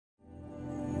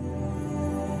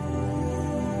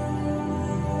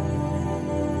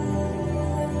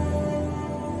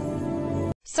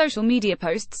social media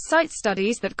posts cite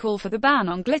studies that call for the ban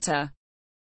on glitter.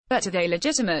 But are they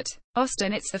legitimate?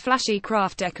 Often it's the flashy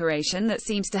craft decoration that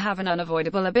seems to have an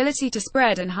unavoidable ability to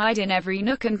spread and hide in every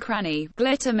nook and cranny.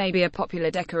 Glitter may be a popular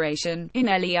decoration, in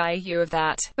lieu of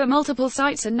that, but multiple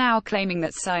sites are now claiming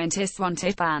that scientists want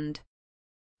it banned.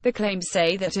 The claims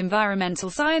say that environmental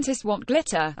scientists want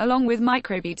glitter, along with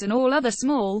microbeads and all other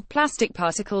small, plastic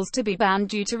particles to be banned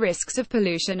due to risks of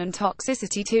pollution and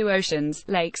toxicity to oceans,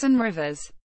 lakes and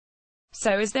rivers.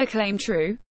 So is their claim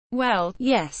true? Well,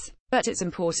 yes. But it's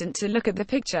important to look at the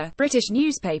picture. British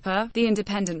newspaper, The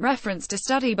Independent referenced a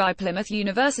study by Plymouth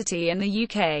University in the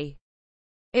UK.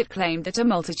 It claimed that a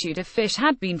multitude of fish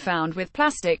had been found with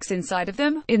plastics inside of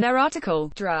them. In their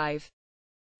article, Drive,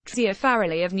 Kezia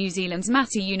Farrelly of New Zealand's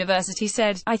Massey University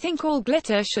said, "I think all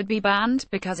glitter should be banned,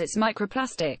 because it's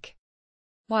microplastic."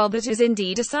 While that is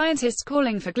indeed a scientist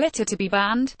calling for glitter to be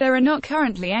banned, there are not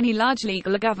currently any large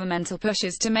legal or governmental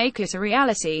pushes to make it a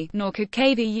reality, nor could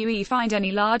KBUE find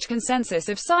any large consensus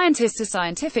of scientists or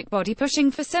scientific body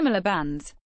pushing for similar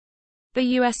bans. The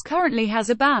US currently has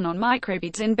a ban on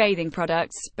microbeads in bathing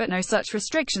products, but no such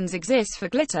restrictions exist for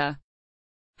glitter.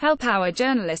 Help our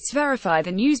journalists verify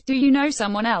the news. Do you know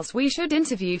someone else we should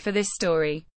interview for this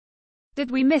story? Did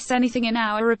we miss anything in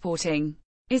our reporting?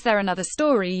 Is there another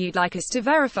story you'd like us to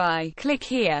verify? Click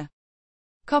here.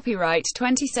 Copyright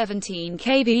 2017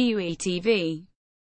 KBUE TV.